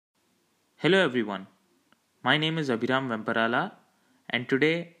Hello everyone, my name is Abhiram Vemparala and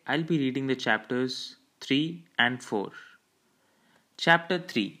today I'll be reading the chapters 3 and 4. Chapter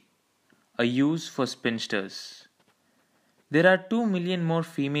 3, A Use for Spinsters. There are 2 million more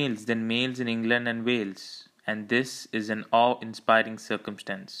females than males in England and Wales, and this is an awe-inspiring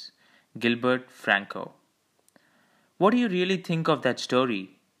circumstance. Gilbert Franco. What do you really think of that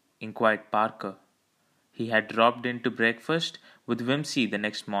story? Inquired Parker. He had dropped in to breakfast with Wimsey the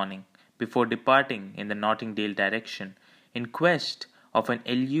next morning, before departing in the Nottingdale direction in quest of an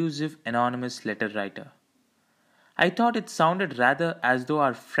elusive anonymous letter writer. I thought it sounded rather as though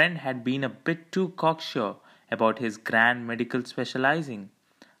our friend had been a bit too cocksure about his grand medical specializing.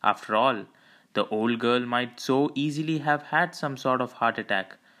 After all, the old girl might so easily have had some sort of heart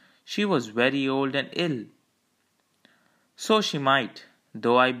attack. She was very old and ill. So she might,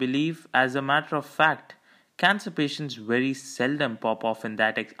 though I believe, as a matter of fact, cancer patients very seldom pop off in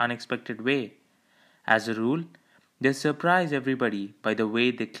that unexpected way. As a rule, they surprise everybody by the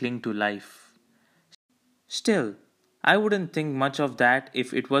way they cling to life. Still, I wouldn't think much of that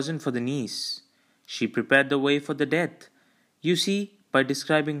if it wasn't for the niece. She prepared the way for the death, you see, by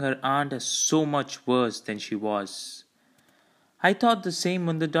describing her aunt as so much worse than she was. I thought the same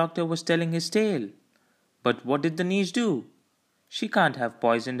when the doctor was telling his tale. But what did the niece do? She can't have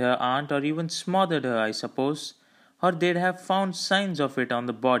poisoned her aunt or even smothered her, I suppose, or they'd have found signs of it on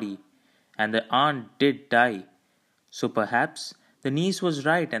the body, and the aunt did die. So perhaps the niece was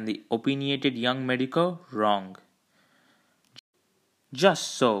right and the opinionated young medico wrong.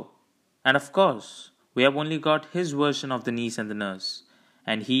 Just so. And of course, we have only got his version of the niece and the nurse,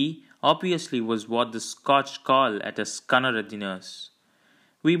 and he obviously was what the Scotch call at a scunner at the nurse.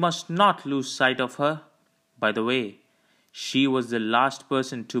 We must not lose sight of her. By the way, she was the last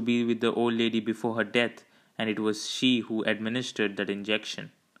person to be with the old lady before her death, and it was she who administered that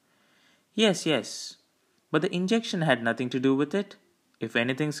injection. Yes, but the injection had nothing to do with it. If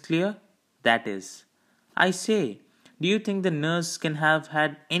anything's clear, that is. I say, do you think the nurse can have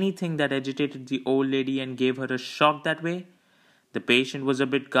had anything that agitated the old lady and gave her a shock that way? The patient was a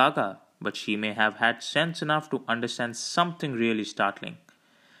bit gaga, but she may have had sense enough to understand something really startling.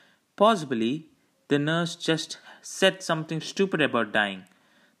 Possibly, the nurse just said something stupid about dying.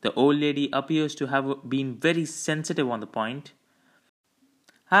 The old lady appears to have been very sensitive on the point.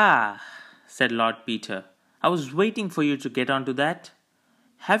 Ah, said Lord Peter, I was waiting for you to get onto that.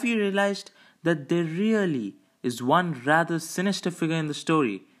 Have you realized that there really is one rather sinister figure in the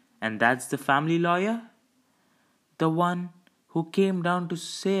story, and that's the family lawyer? The one who came down to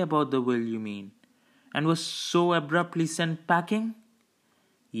say about the will, you mean, and was so abruptly sent packing?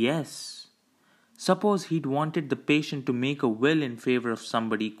 Yes. Suppose he'd wanted the patient to make a will in favor of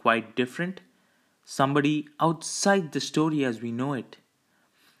somebody quite different, somebody outside the story as we know it.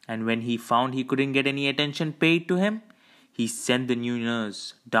 And when he found he couldn't get any attention paid to him, he sent the new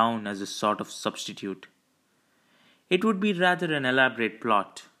nurse down as a sort of substitute. It would be rather an elaborate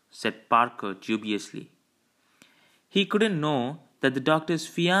plot, said Parker dubiously. He couldn't know that the doctor's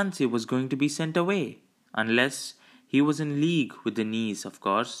fiancée was going to be sent away, unless he was in league with the niece, of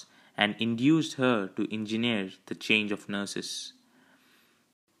course, and induced her to engineer the change of nurses.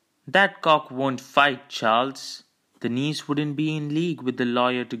 That cock won't fight, Charles. The niece wouldn't be in league with the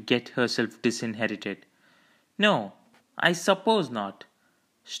lawyer to get herself disinherited. No, I suppose not.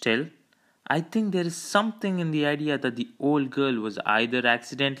 Still, I think there is something in the idea that the old girl was either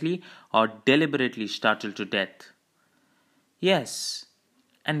accidentally or deliberately startled to death. Yes,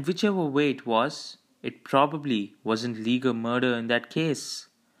 and whichever way it was, it probably wasn't legal murder in that case.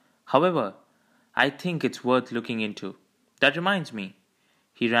 However, I think it's worth looking into. That reminds me.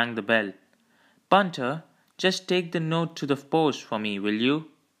 He rang the bell. Bunter, just take the note to the post for me, will you?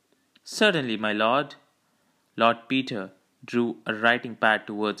 Certainly, my lord. Lord Peter drew a writing pad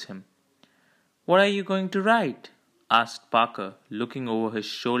towards him. What are you going to write? Asked Parker, looking over his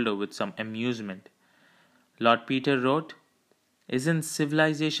shoulder with some amusement. Lord Peter wrote, Isn't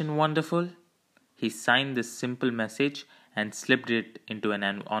civilization wonderful? He signed this simple message and slipped it into an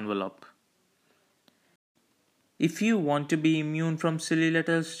envelope. If you want to be immune from silly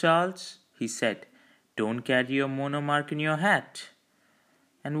letters, Charles, he said, don't carry your monomark in your hat.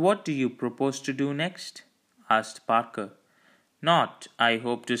 And what do you propose to do next? Asked Parker. Not, I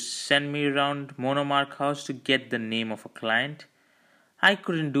hope, to send me round Monomark House to get the name of a client. I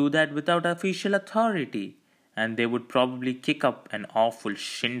couldn't do that without official authority, and they would probably kick up an awful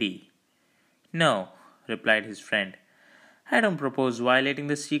shindy. No, replied his friend. I don't propose violating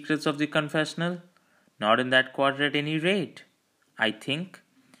the secrets of the confessional. Not in that quarter at any rate. I think,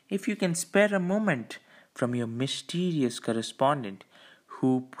 if you can spare a moment from your mysterious correspondent,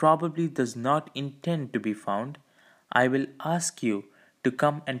 who probably does not intend to be found, I will ask you to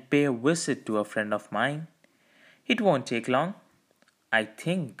come and pay a visit to a friend of mine. It won't take long. I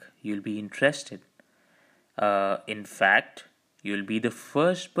think you'll be interested. In fact, you'll be the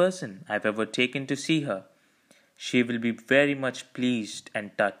first person I've ever taken to see her. She will be very much pleased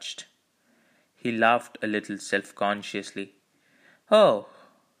and touched. He laughed a little self consciously. Oh,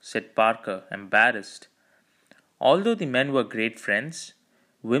 said Parker, embarrassed. Although the men were great friends,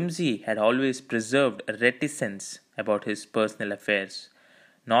 Whimsy had always preserved a reticence about his personal affairs,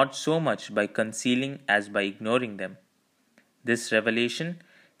 not so much by concealing as by ignoring them. This revelation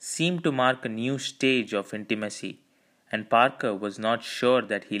seemed to mark a new stage of intimacy, and Parker was not sure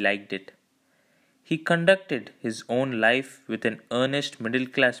that he liked it. He conducted his own life with an earnest middle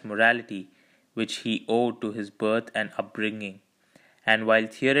class morality which he owed to his birth and upbringing, and while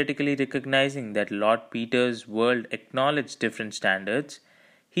theoretically recognizing that Lord Peter's world acknowledged different standards,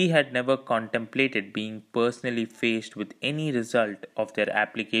 he had never contemplated being personally faced with any result of their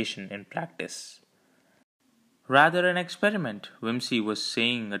application in practice. Rather an experiment, Whimsy was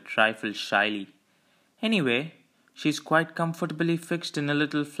saying a trifle shyly. Anyway, she's quite comfortably fixed in a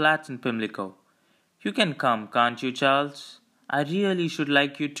little flat in Pimlico. You can come, can't you, Charles? I really should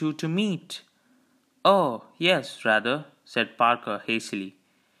like you two to meet. Oh, yes, rather, said Parker hastily.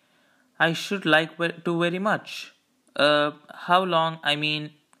 I should like to very much. How long?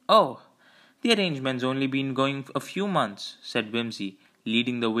 Oh, the arrangement's only been going a few months, said Whimsy,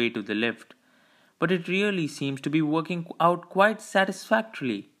 leading the way to the lift. But it really seems to be working out quite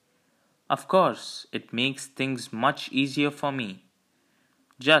satisfactorily. Of course, it makes things much easier for me.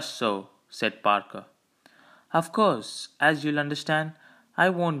 Just so, said Parker. Of course, as you'll understand, I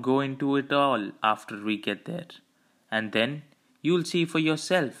won't go into it all after we get there. And then you'll see for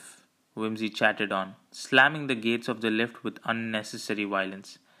yourself, Whimsy chatted on, slamming the gates of the lift with unnecessary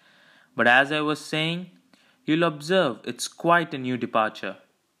violence. But as I was saying, you'll observe it's quite a new departure.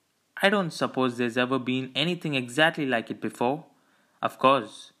 I don't suppose there's ever been anything exactly like it before. Of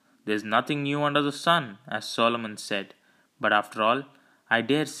course, there's nothing new under the sun, as Solomon said. But after all, I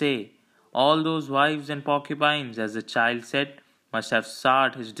dare say, all those wives and porcupines, as the child said, must have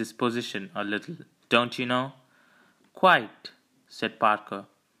soured his disposition a little, don't you know? Quite, said Parker.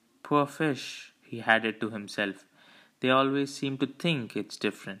 Poor fish, he added to himself. They always seem to think it's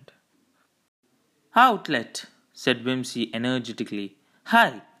different. Outlet, said Whimsy energetically.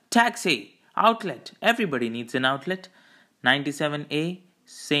 Hi, taxi! Outlet! Everybody needs an outlet. 97A,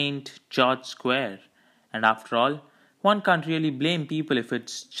 St. George Square. And after all, one can't really blame people if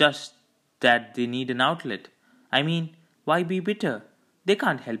it's just that they need an outlet. I mean, why be bitter? They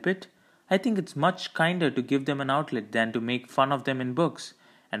can't help it. I think it's much kinder to give them an outlet than to make fun of them in books.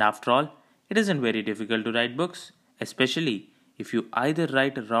 And after all, it isn't very difficult to write books, especially if you either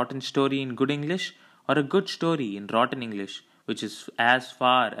write a rotten story in good English or a good story in rotten English, which is as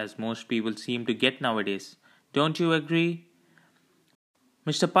far as most people seem to get nowadays. Don't you agree?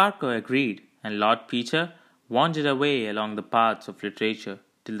 Mr. Parker agreed, and Lord Peter wandered away along the paths of literature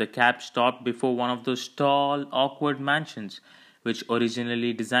till the cab stopped before one of those tall, awkward mansions which,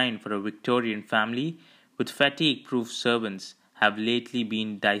 originally designed for a Victorian family with fatigue-proof servants, have lately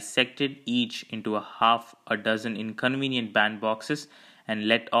been dissected each into a half a dozen inconvenient bandboxes and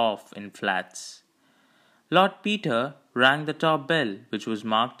let off in flats. Lord Peter rang the top bell, which was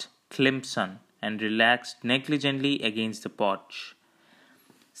marked Climpson, and relaxed negligently against the porch.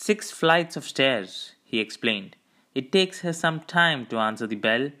 6 flights of stairs, he explained. It takes her some time to answer the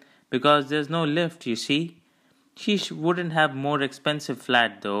bell, because there's no lift, you see. She wouldn't have more expensive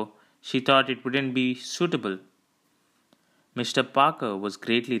flat, though. She thought it wouldn't be suitable. Mr. Parker was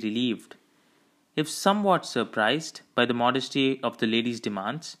greatly relieved, if somewhat surprised by the modesty of the lady's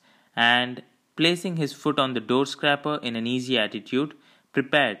demands, and, placing his foot on the door scraper in an easy attitude,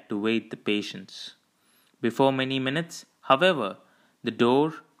 prepared to wait the patience. Before many minutes, however, the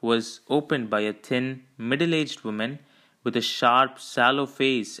door was opened by a thin, middle-aged woman with a sharp, sallow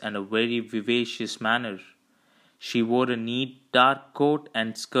face and a very vivacious manner. She wore a neat dark coat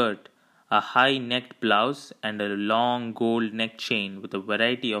and skirt, a high-necked blouse, and a long gold neck chain with a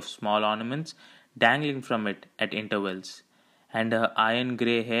variety of small ornaments dangling from it at intervals, and her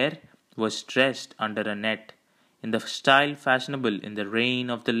iron-grey hair was dressed under a net, in the style fashionable in the reign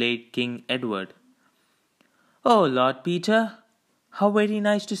of the late King Edward. "Oh, Lord Peter, how very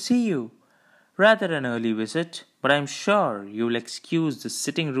nice to see you! Rather an early visit, but I'm sure you'll excuse the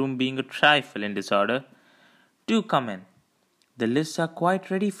sitting-room being a trifle in disorder. Do come in. The lists are quite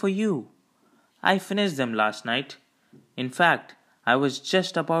ready for you. I finished them last night. In fact, I was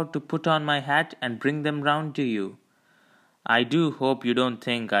just about to put on my hat and bring them round to you. I do hope you don't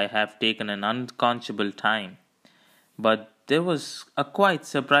think I have taken an unconscionable time, but there was a quite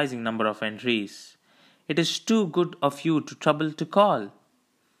surprising number of entries. It is too good of you to trouble to call.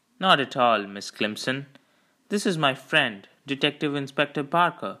 Not at all, Miss Clemson. This is my friend, Detective Inspector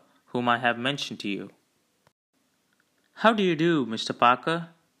Parker, whom I have mentioned to you. How do you do, Mr. Parker?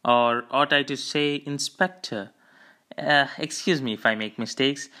 Or ought I to say, Inspector? Excuse me if I make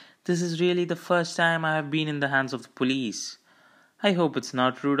mistakes. This is really the first time I have been in the hands of the police. I hope it's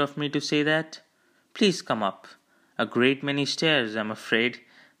not rude of me to say that. Please come up. A great many stairs, I'm afraid,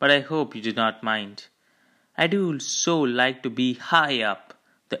 but I hope you do not mind. I do so like to be high up.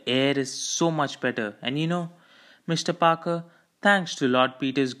 The air is so much better, and Mr. Parker, thanks to Lord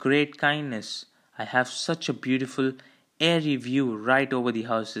Peter's great kindness, I have such a beautiful, airy view right over the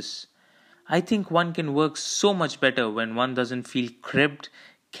houses. I think one can work so much better when one doesn't feel cribbed,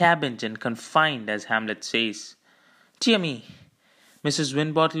 cabined, and confined, as Hamlet says. Dear me, Mrs.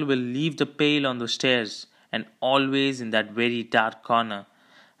 Winbottle will leave the pail on the stairs, and always in that very dark corner.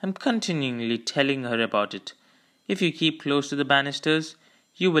 I'm continually telling her about it. If you keep close to the banisters,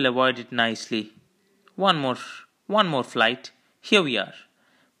 you will avoid it nicely. One more, one more flight. Here we are.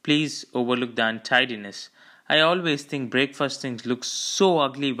 Please overlook the untidiness. I always think breakfast things look so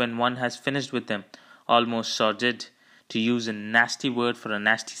ugly when one has finished with them, almost sordid, to use a nasty word for a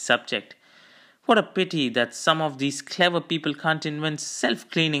nasty subject. What a pity that some of these clever people can't invent self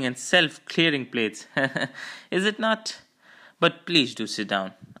cleaning and self clearing plates. Is it not? But please do sit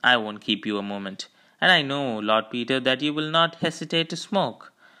down. I won't keep you a moment. And I know, Lord Peter, that you will not hesitate to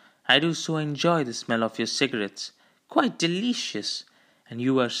smoke. I do so enjoy the smell of your cigarettes. Quite delicious. And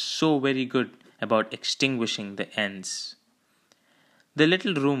you are so very good about extinguishing the ends. The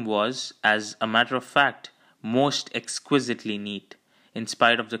little room was, as a matter of fact, most exquisitely neat, in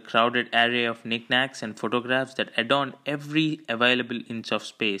spite of the crowded array of knickknacks and photographs that adorned every available inch of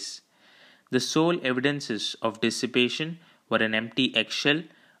space. The sole evidences of dissipation were an empty eggshell,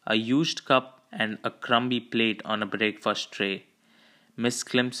 a used cup, and a crumby plate on a breakfast tray. Miss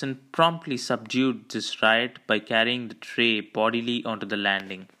Clemson promptly subdued this riot by carrying the tray bodily onto the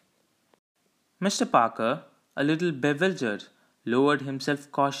landing. Mr. Parker, a little bewildered, lowered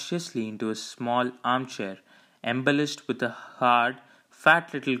himself cautiously into a small armchair, embellished with a hard,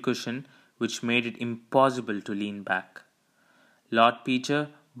 fat little cushion which made it impossible to lean back. Lord Peter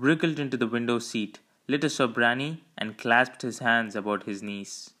wriggled into the window seat, lit a sobranie, and clasped his hands about his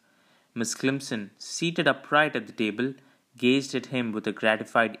knees. Miss Clemson, seated upright at the table, gazed at him with a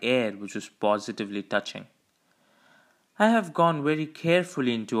gratified air which was positively touching. I have gone very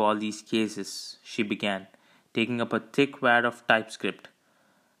carefully into all these cases, she began, taking up a thick wad of typescript.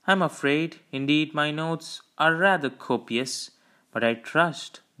 I'm afraid, indeed, my notes are rather copious, but I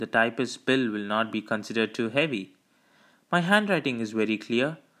trust the typist's bill will not be considered too heavy. My handwriting is very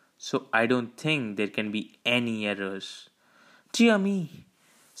clear, so I don't think there can be any errors. Dear me,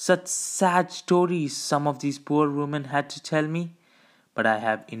 such sad stories some of these poor women had to tell me, but I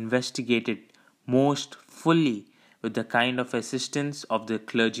have investigated most fully with the kind of assistance of the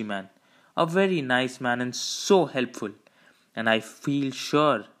clergyman, a very nice man and so helpful, and I feel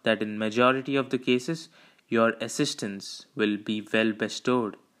sure that in majority of the cases your assistance will be well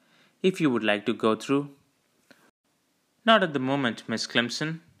bestowed. If you would like to go through. Not at the moment, Miss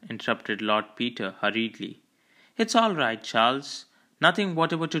Clemson, interrupted Lord Peter hurriedly. It's all right, Charles. Nothing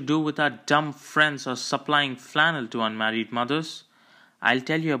whatever to do with our dumb friends or supplying flannel to unmarried mothers. I'll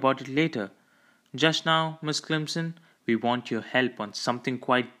tell you about it later. Just now, Miss Clemson, we want your help on something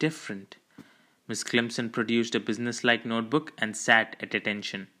quite different. Miss Clemson produced a businesslike notebook and sat at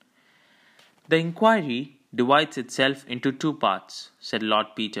attention. The inquiry divides itself into two parts, said Lord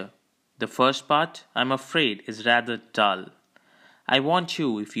Peter. The first part, I'm afraid, is rather dull. I want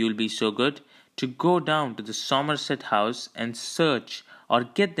you, if you'll be so good, to go down to the Somerset House and search, or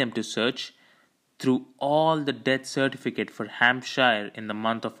get them to search, through all the death certificate for Hampshire in the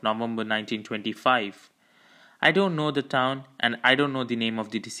month of November 1925. I don't know the town and I don't know the name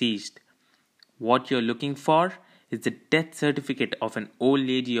of the deceased. What you're looking for is the death certificate of an old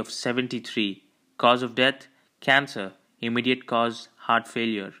lady of 73. Cause of death, cancer. Immediate cause, heart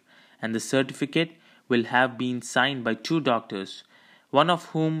failure. And the certificate will have been signed by two doctors, one of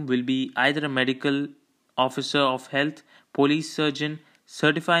whom will be either a medical officer of health, police surgeon,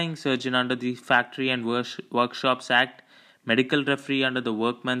 certifying surgeon under the Factory and Workshops Act, medical referee under the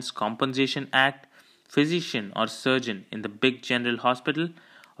Workmen's Compensation Act, physician or surgeon in the big general hospital,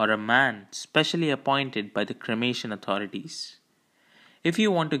 or a man specially appointed by the cremation authorities. If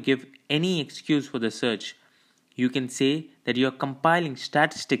you want to give any excuse for the search, you can say that you are compiling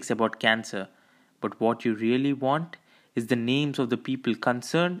statistics about cancer, but what you really want is the names of the people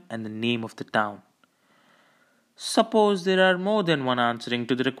concerned and the name of the town. Suppose there are more than one answering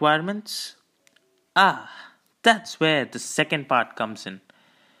to the requirements? Ah, that's where the second part comes in,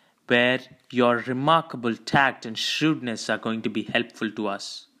 where your remarkable tact and shrewdness are going to be helpful to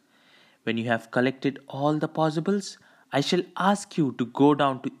us. When you have collected all the possibles, I shall ask you to go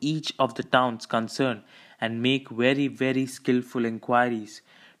down to each of the towns concerned and make very, very skillful inquiries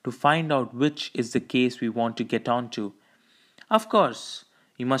to find out which is the case we want to get on to. Of course,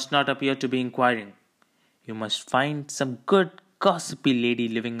 you must not appear to be inquiring. You must find some good gossipy lady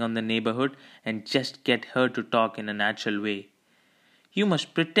living on the neighborhood and just get her to talk in a natural way. You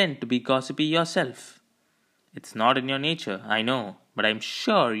must pretend to be gossipy yourself. It's not in your nature, I know, but I'm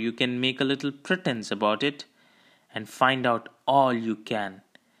sure you can make a little pretense about it and find out all you can.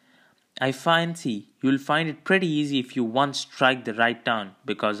 I fancy you'll find it pretty easy if you once strike the right town,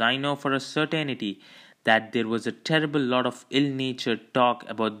 because I know for a certainty that there was a terrible lot of ill-natured talk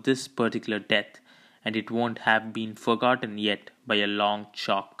about this particular death, and it won't have been forgotten yet by a long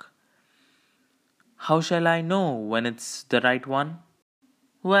chalk. How shall I know when it's the right one?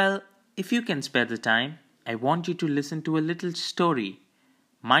 Well, if you can spare the time, I want you to listen to a little story.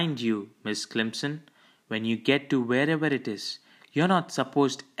 Mind you, Miss Clemson, when you get to wherever it is, you're not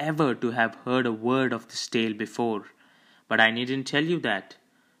supposed ever to have heard a word of this tale before. But I needn't tell you that.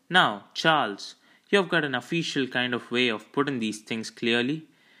 Now, Charles, you've got an official kind of way of putting these things clearly.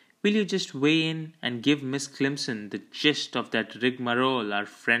 Will you just weigh in and give Miss Clemson the gist of that rigmarole our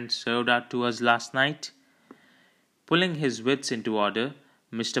friend served out to us last night? Pulling his wits into order,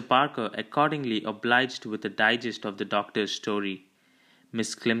 Mr. Parker accordingly obliged with a digest of the doctor's story.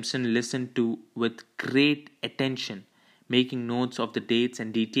 Miss Clemson listened to with great attention, making notes of the dates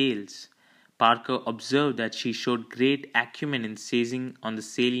and details. Parker observed that she showed great acumen in seizing on the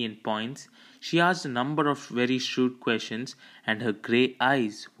salient points. She asked a number of very shrewd questions, and her grey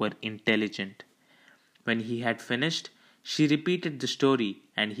eyes were intelligent. When he had finished, she repeated the story,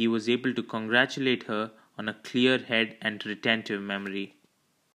 and he was able to congratulate her on a clear head and retentive memory.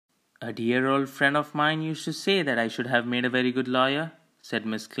 "A dear old friend of mine used to say that I should have made a very good lawyer," said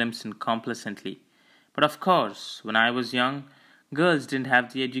Miss Clemson complacently. "But of course, when I was young, girls didn't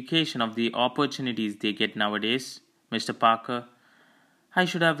have the education of the opportunities they get nowadays. Mr. Parker, I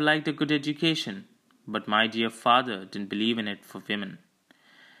should have liked a good education, but my dear father didn't believe in it for women.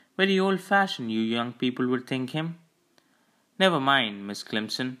 Very old-fashioned, you young people would think him." "Never mind, Miss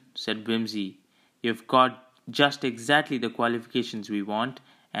Clemson," said Whimsy. "You've got just exactly the qualifications we want,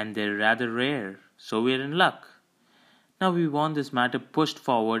 and they're rather rare, so we're in luck. Now we want this matter pushed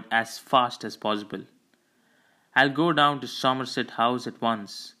forward as fast as possible." "I'll go down to Somerset House at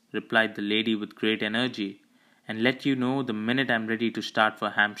once," replied the lady with great energy, "and let you know the minute I'm ready to start for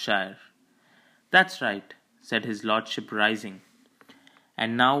Hampshire." "That's right," said his lordship, rising.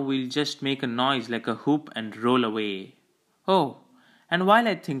 "And now we'll just make a noise like a hoop and roll away. Oh, and while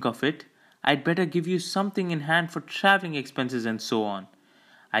I think of it, I'd better give you something in hand for travelling expenses and so on.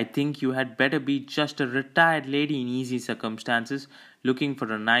 I think you had better be just a retired lady in easy circumstances looking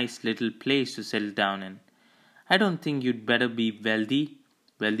for a nice little place to settle down in. I don't think you'd better be wealthy.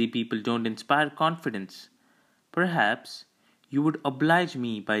 Wealthy people don't inspire confidence. Perhaps you would oblige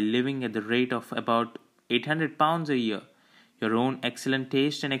me by living at the rate of about £800 a year. Your own excellent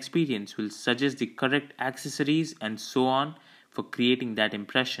taste and experience will suggest the correct accessories and so on for creating that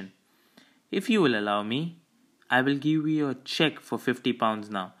impression. If you will allow me, I will give you a cheque for £50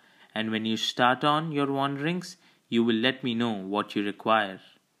 now, and when you start on your wanderings, you will let me know what you require."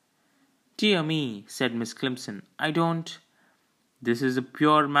 "Dear me," said Miss Clemson, "I don't—" "This is a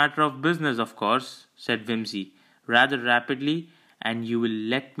pure matter of business, of course," said Whimsy, rather rapidly, "and you will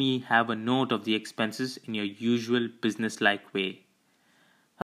let me have a note of the expenses in your usual business-like way."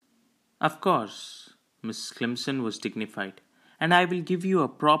 "Of course," Miss Clemson was dignified, "and I will give you a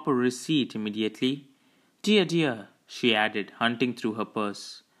proper receipt immediately. Dear, dear," she added, hunting through her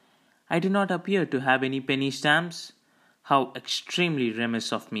purse, "I do not appear to have any penny stamps. How extremely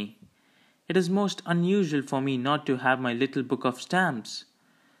remiss of me. It is most unusual for me not to have my little book of stamps.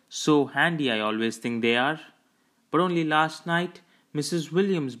 So handy I always think they are. But only last night Mrs.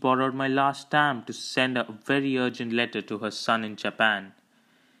 Williams borrowed my last stamp to send a very urgent letter to her son in Japan.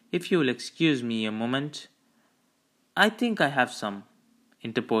 If you will excuse me a moment—" "I think I have some,"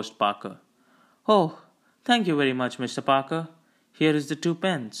 interposed Parker. "Oh, thank you very much, Mr. Parker. Here is the 2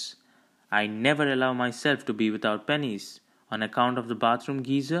 pence. I never allow myself to be without pennies, on account of the bathroom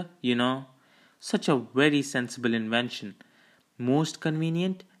geyser, you know. Such a very sensible invention. Most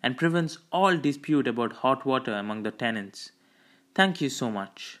convenient, and prevents all dispute about hot water among the tenants. Thank you so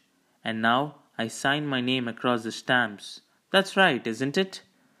much. And now I sign my name across the stamps. That's right, isn't it?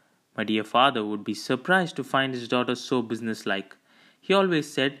 My dear father would be surprised to find his daughter so businesslike. He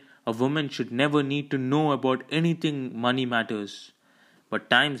always said a woman should never need to know about anything money matters.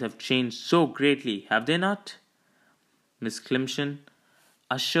 But times have changed so greatly, have they not? Miss Clemson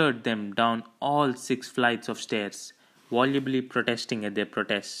ushered them down all 6 flights of stairs, volubly protesting at their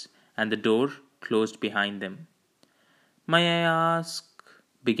protests, and the door closed behind them. May I ask?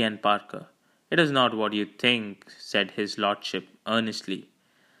 Began Parker. It is not what you think, said his lordship earnestly.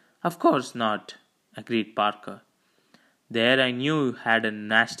 Of course not, agreed Parker. There I knew you had a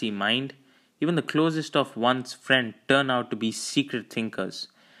nasty mind. Even the closest of one's friends turn out to be secret thinkers.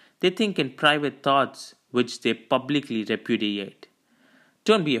 They think in private thoughts which they publicly repudiate.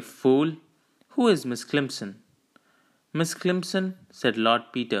 Don't be a fool. Who is Miss Clemson? Miss Clemson, said Lord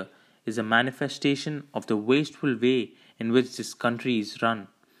Peter, is a manifestation of the wasteful way in which this country is run.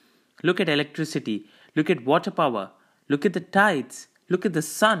 Look at electricity, look at water power, look at the tides, look at the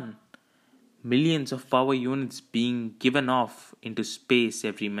sun. Millions of power units being given off into space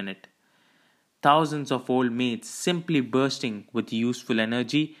every minute. Thousands of old maids simply bursting with useful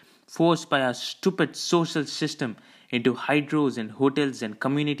energy forced by our stupid social system into hydros and hotels and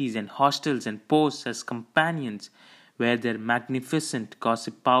communities and hostels and posts as companions where their magnificent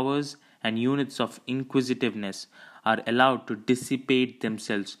gossip powers and units of inquisitiveness are allowed to dissipate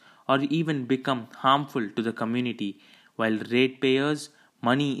themselves or even become harmful to the community, while ratepayers'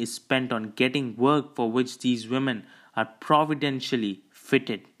 money is spent on getting work for which these women are providentially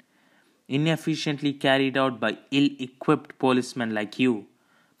fitted, inefficiently carried out by ill-equipped policemen like you.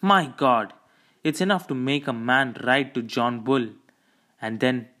 My God, it's enough to make a man write to John Bull, and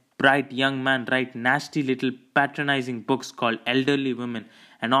then bright young man write nasty little patronizing books called Elderly Women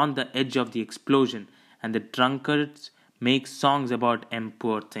and On the Edge of the Explosion, and the drunkards make songs about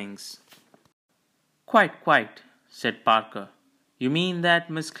poor things. Quite, said Parker. You mean that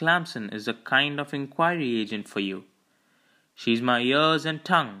Miss Clamson is a kind of inquiry agent for you? She's my ears and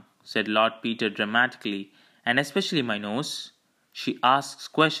tongue, said Lord Peter dramatically, and especially my nose. She asks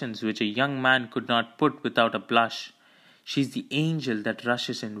questions which a young man could not put without a blush. She's the angel that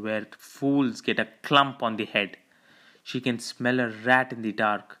rushes in where fools get a clump on the head. She can smell a rat in the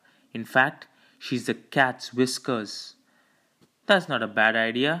dark. In fact, she's the cat's whiskers. That's not a bad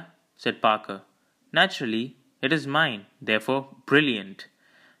idea, said Parker. Naturally, it is mine, therefore brilliant.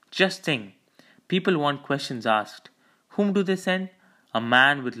 Just think, people want questions asked. Whom do they send? A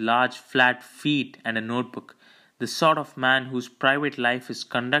man with large flat feet and a notebook, the sort of man whose private life is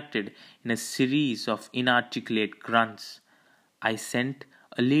conducted in a series of inarticulate grunts. I sent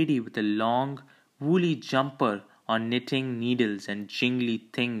a lady with a long, woolly jumper on knitting needles and jingly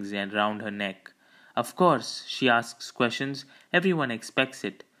things around her neck. Of course, she asks questions. Everyone expects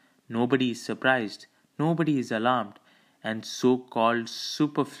it. Nobody is surprised. Nobody is alarmed. And so-called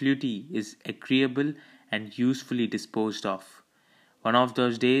superfluity is agreeable and usefully disposed of. One of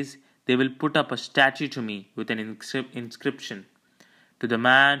those days, they will put up a statue to me with an inscription. To the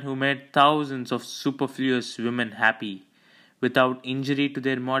man who made thousands of superfluous women happy, without injury to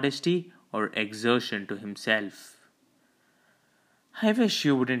their modesty or exertion to himself. I wish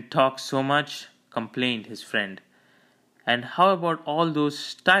you wouldn't talk so much, complained his friend. And how about all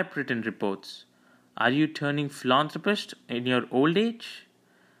those typewritten reports? Are you turning philanthropist in your old age?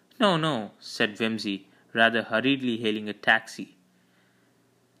 No, said Whimsy, rather hurriedly hailing a taxi.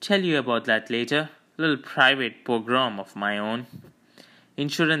 Tell you about that later. Little private pogrom of my own.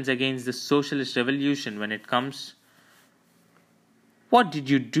 Insurance against the socialist revolution when it comes. What did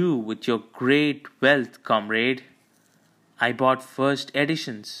you do with your great wealth, comrade? I bought first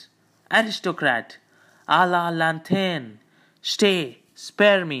editions. Aristocrat. A la lanterne. Stay,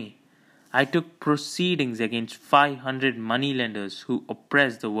 spare me. I took proceedings against 500 moneylenders who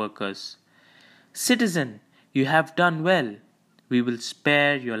oppress the workers. Citizen, you have done well. We will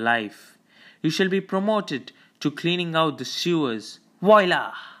spare your life. You shall be promoted to cleaning out the sewers.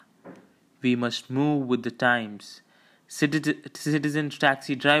 Voila! We must move with the times. Citizen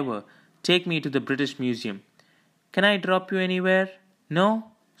taxi driver, take me to the British Museum. Can I drop you anywhere?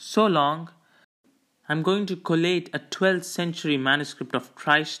 No? So long. I'm going to collate a 12th century manuscript of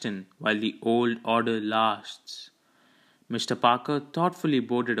Tristan while the old order lasts. Mr. Parker thoughtfully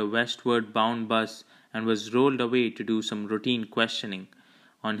boarded a westward bound bus and was rolled away to do some routine questioning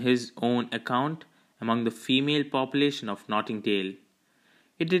on his own account among the female population of Nottingdale.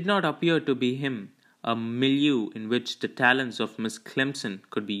 It did not appear to be him a milieu in which the talents of Miss Clemson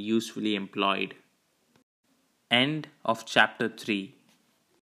could be usefully employed. End of chapter 3.